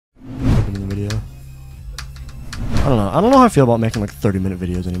don't know. I don't know how I feel about making like 30-minute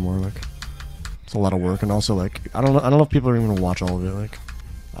videos anymore. Like, it's a lot of work, and also like I don't know if people are even gonna watch all of it. Like,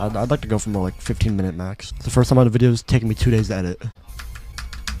 I'd like to go for more like 15-minute max. The first time I had a video was taking me 2 days to edit.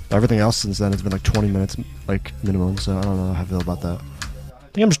 Everything else since then has been like 20 minutes like minimum. So I don't know how I feel about that.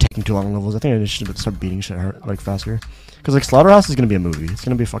 I think I'm just taking too long levels. I think I just should start beating shit like faster. Because like Slaughterhouse is gonna be a movie. It's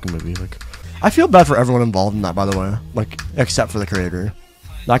gonna be a fucking movie. Like, I feel bad for everyone involved in that, by the way. Like, except for the creator.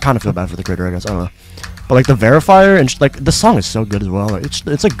 I kind of feel bad for the creator, I guess. I don't know. But like the verifier and like the song is so good as well. Like,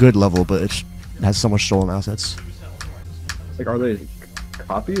 it's a good level, but it has so much stolen assets. Like, are they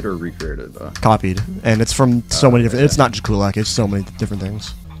copied or recreated though? Copied, and it's from so many different. It's not just Kulak. It's so many different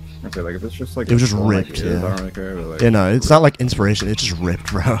things. Okay, like if it's just like it was just ripped. Yeah. I don't really care, but, like, yeah, no, it's not like inspiration. It's just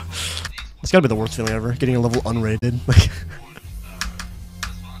ripped, bro. It's gotta be the worst feeling ever. Getting a level unrated. Like,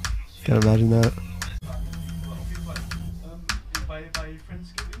 can't imagine that.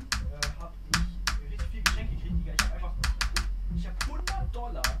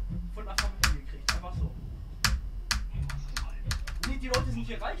 Die Leute sind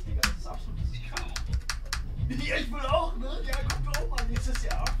hier reich, Digga. Das ist absolut krank. Ja, ich will auch, ne? Ja, guck doch mal, nächstes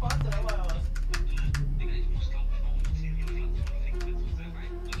Jahr. Warte, da war ja was.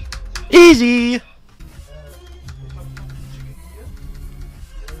 Easy!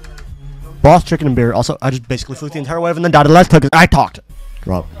 Boss, chicken, and beer. Also, I just basically flew the entire wave and then died. Let's cook. I talked.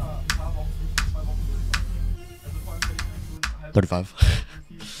 Drop. 35.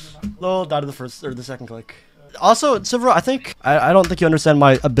 Lol, died of the first or the second click. Also, Silver, I think I don't think you understand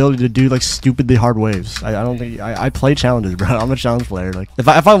my ability to do like stupidly hard waves. I don't think I play challenges, bro. I'm a challenge player. Like, if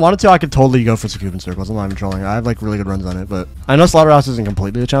I wanted to, I could totally go for Succubin circles. I'm not even trolling. I have like really good runs on it, but I know Slaughterhouse isn't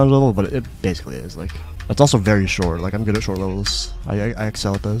completely a challenge level, but it basically is. Like, it's also very short. Like, I'm good at short levels. I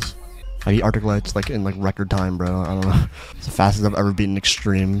excel at those. I eat Arctic Lights like in like record time, bro. I don't know. It's the fastest I've ever beaten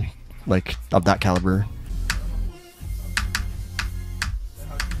extreme, like of that caliber.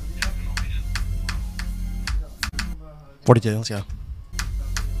 $42, let's go.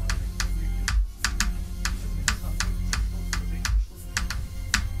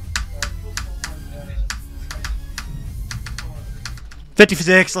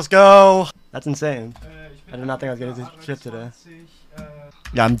 $56, let's go. That's insane. I did not think I was getting to ship today.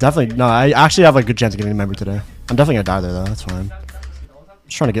 Yeah, I'm definitely no. I actually have like a good chance of getting a member today. I'm definitely gonna die there though. That's fine.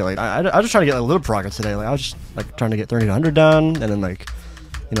 Just trying to get like I was just trying to get like, a little progress today. Like I was just like trying to get 30 to 100 done, and then like,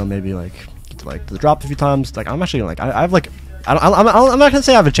 you know, maybe like get to like the drop a few times. Like I'm actually like I have like I'm not gonna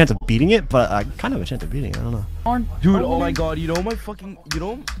say I have a chance of beating it, but I kind of have a chance of beating it. I don't know. Dude, oh my god, you know my fucking, you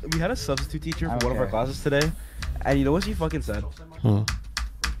know, we had a substitute teacher for one of our classes today, and you know what she fucking said?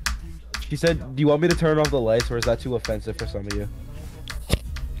 She said, do you want me to turn off the lights, or is that too offensive for some of you?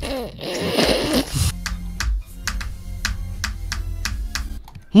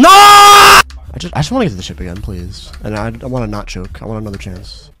 No! I just want to get to the ship again, please. And I want to not choke. I want another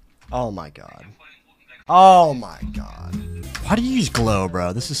chance. Oh my god. Oh my god. Why do you use glow,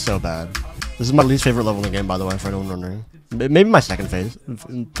 bro? This is so bad. This is my least favorite level in the game, by the way, for anyone wondering. Maybe my second least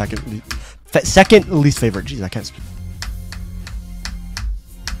favorite. Jeez, I can't speak.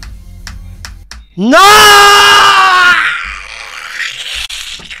 No!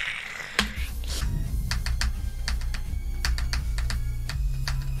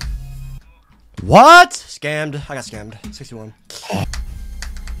 What? Scammed. I got scammed. 61.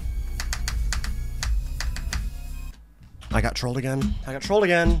 I got trolled again. I got trolled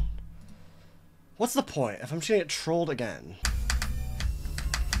again. What's the point if I'm just gonna get trolled again?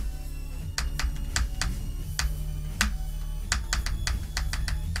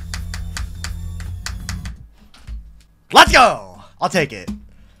 Let's go! I'll take it.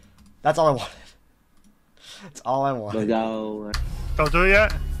 That's all I wanted. That's all I wanted. Go. Don't do it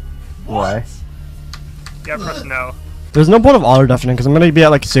yet? Why? Yeah, press no. There's no point of auto deafening because I'm gonna be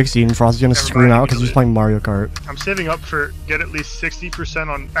at like 60 and Frosty's gonna scream out because he's playing Mario Kart. I'm saving up for get at least 60%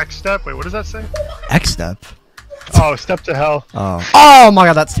 on X step. Wait, what does that say? X step? Oh, step to hell. Oh. Oh my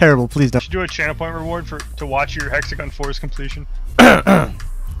god, that's terrible. Please don't. You should do a channel point reward to watch your Hexagon Forest completion.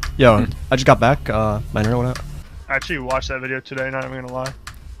 Yo, I just got back. My internet went out. I actually watched that video today, not even gonna lie.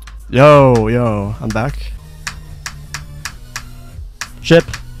 Yo, I'm back. Ship.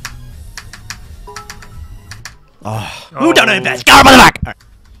 Oh. Who done it best? Got him on the back!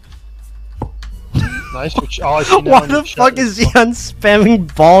 Nice. Oh, why the fuck is he on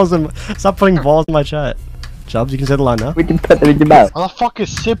spamming balls and stop putting balls in my chat? Chubbs, you can say the line now. We can put it in your mouth. How the fuck is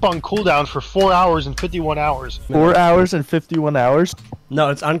SIP on cooldown for 4 hours and 51 hours? 4 hours and 51 hours? No,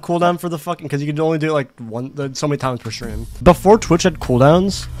 it's on cooldown for the fucking, because you can only do it like so many times per stream. Before Twitch had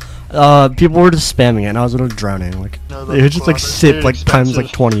cooldowns, people were just spamming it and I was literally drowning. Like, it was just like SIP like times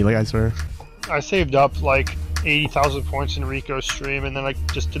like 20, like I swear. I saved up like 80,000 points in Rico's stream, and then I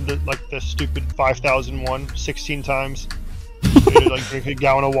just did the stupid 5,001 16 times. To, like drink a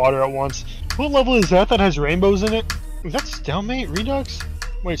gallon of water at once. What level is that has rainbows in it? Is that Stalemate Redux?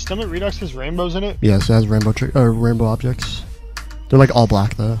 Wait, Stalemate Redux has rainbows in it? Yes, it has rainbow objects. They're like all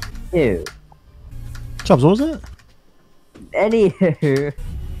black though. Ew. Chubbs, what was it? Anywho.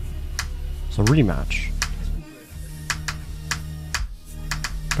 It's a rematch.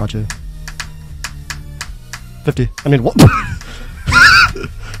 Gotcha. 50. I mean, what?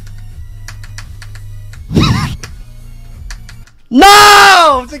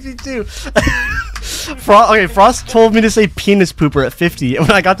 No! 62! Okay, Frost told me to say penis pooper at 50, and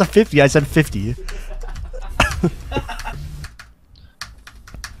when I got to 50, I said 50.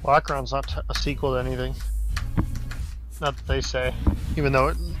 Blackground's not a sequel to anything. Not that they say. Even though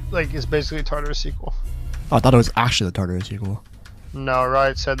it like is basically a Tartarus sequel. Oh, I thought it was actually the Tartarus sequel. No,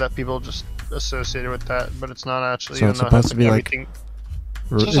 Riot said that people just associated with that, but it's not actually. So it's supposed to be like...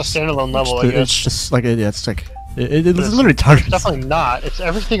 It's just a standalone level, I guess. It's just like, yeah, it's like... It's literally Tartarus. It's definitely not. It's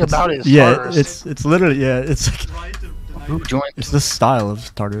everything about it is yeah, Tartarus. it's literally, yeah, it's like... Who joined? It's the style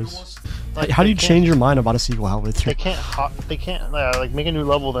of Tartarus. Like, How do you change your mind about a sequel halfway through? They can't like make a new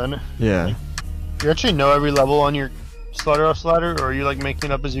level then. Yeah. Like, you actually know every level on your slider, or are you like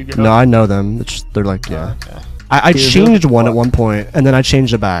making it up as you go? No, I know them. It's just, they're like, yeah. Okay. I changed one at one point, and then I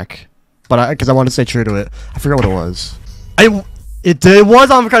changed it back. But because I wanted to stay true to it. I forgot what it was. It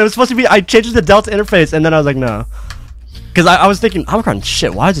was Omicron. It was supposed to be, I changed the Delta interface, and then I was like, no. Because I was thinking, Omicron,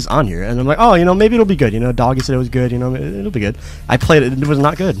 shit, why is this on here? And I'm like, oh, you know, maybe it'll be good. You know, Doggy said it was good. You know, it'll be good. I played it. It was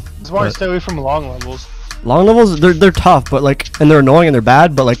not good. That's why I stay away from long levels. Long levels, they're tough, but like, and they're annoying and they're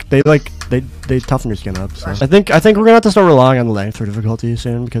bad, but like, they toughen your skin up. So I think we're gonna have to start relying on the length for difficulty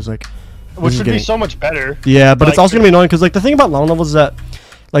soon, because like, Which would be so much better. yeah, but Like, it's also gonna be annoying because like the thing about long levels is that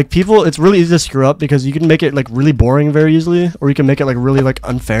like people, it's really easy to screw up because you can make it like really boring very easily, or you can make it like really like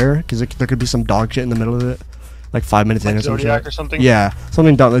unfair because there could be some dog shit in the middle of it, like 5 minutes in or something. Zodiac or something. Yeah,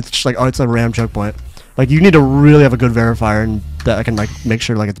 something dumb. It's just like, oh, it's a ram choke point. Like you need to really have a good verifier and that I can like make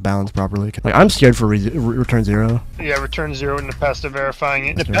sure like it's balanced properly. Like I'm scared for return 0. Yeah, return 0 and Nepesta verifying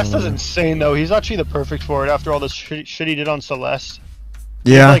it. Nepesta's insane though. He's actually the perfect for it after all the shit he did on Celeste.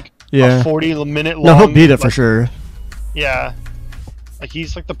 Yeah, Like yeah. a 40-minute long. No, he'll beat it for like, sure. Yeah. Like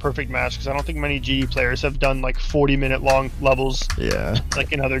he's like the perfect match because I don't think many GD players have done like 40-minute long levels. Yeah.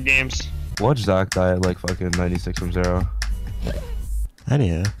 Like in other games. Watch Zach die at like fucking 96 from 0.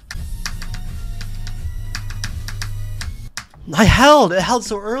 Anyhow. It held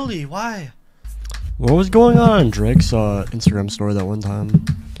so early. Why? What was going on? Drake's Instagram story that one time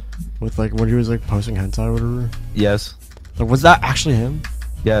with like when he was like posting hentai or whatever. Yes. Like, was that actually him?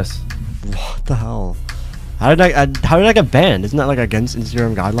 Yes. What the hell? How did I get banned? Isn't that like against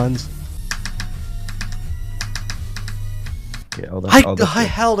Instagram guidelines? Okay, I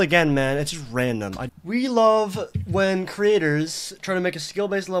held again, man. It's just random. We love when creators try to make a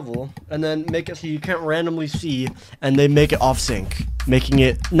skill-based level and then make it so you can't randomly see, and they make it off-sync, making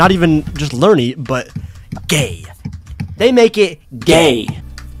it not even just learny, but gay. They make it gay.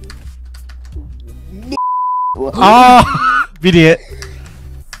 Beating it.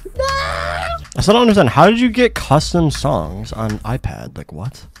 I still don't understand. How did you get custom songs on iPad? Like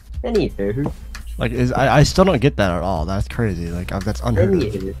what? Anywho. Like I still don't get that at all. That's crazy. Like that's unheard of.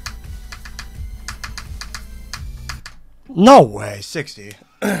 Anywho. No way, 60.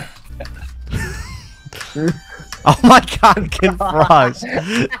 Oh my god, Ken Frost.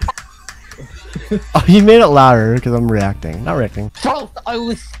 Oh, he made it louder because I'm reacting. Not reacting. Frost, I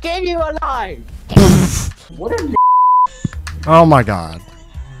will skin you alive! What a Oh my god.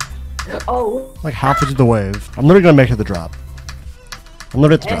 Oh. Like halfway through the wave. I'm literally gonna make it to the drop. I'm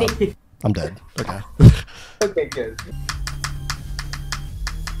literally at the drop. I'm dead. Okay. Okay, good.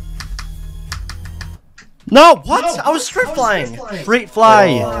 No, what? I was straight flying. Straight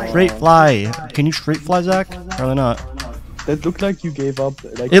fly. Straight fly. Can you straight fly, Zach? Probably not. That looked like you gave up.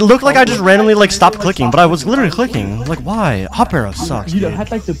 Like, It looked like I just randomly like stopped clicking, but I was literally clicking. Like why? Up arrow sucks. you Dude.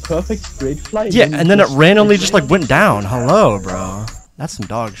 had like the perfect straight fly. Yeah, and then it randomly just like went down. Hello, bro. That's some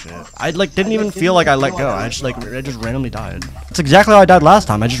dog shit. I like didn't even feel like I let go. I just randomly died. That's exactly how I died last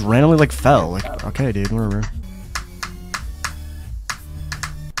time. I just randomly like fell. Like okay, dude, whatever.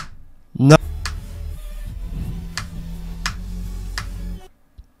 No.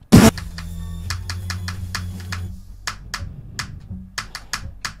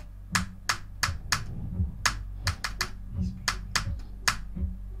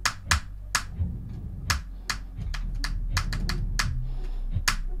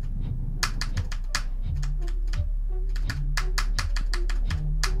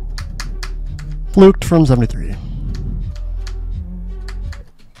 Fluked from 73.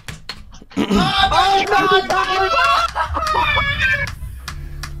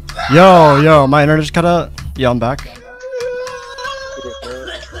 Yo, my internet just cut out. Yeah, I'm back.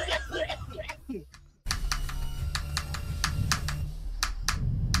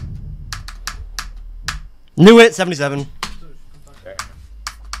 Knew it, 77.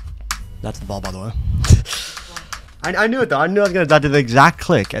 That's the ball, by the way. I knew it though. I knew I was gonna die to the exact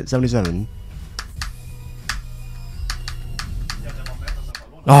click at 77.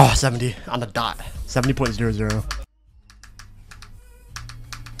 Oh, 70 on the dot. 70.00.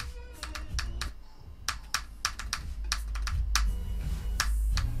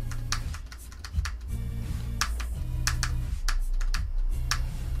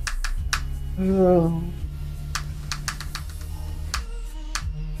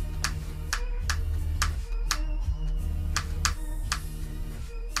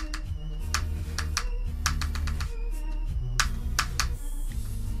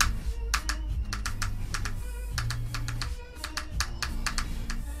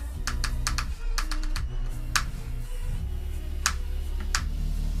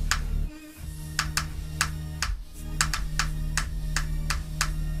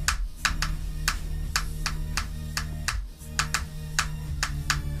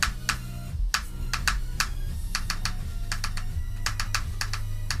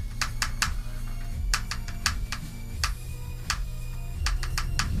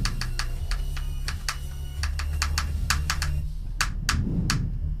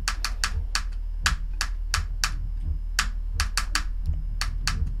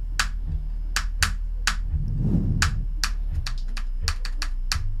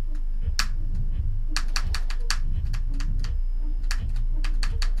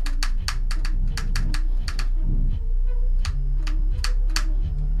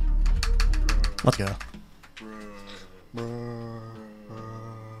 Let's go.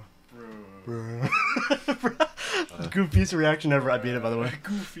 Goofiest reaction ever. I beat it, by the way.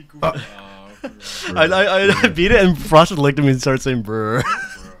 Goofy. I beat it and Frost looked at me and started saying brr.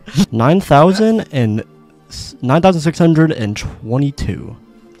 9,622.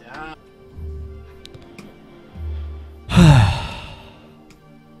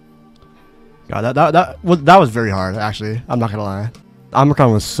 God, that was very hard, actually. I'm not gonna lie.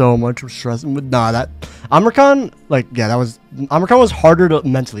 Omicron was so much stress. Nah, that Omicron, like, yeah, Omicron was harder to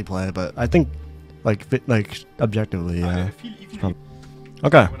mentally play, but I think, like, objectively, yeah.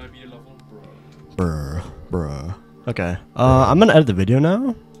 Okay. Bruh. Okay. I'm gonna edit the video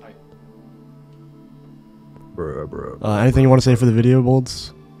now. Anything you want to say for the video,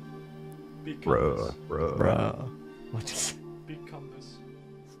 Bolds? Bruh. What?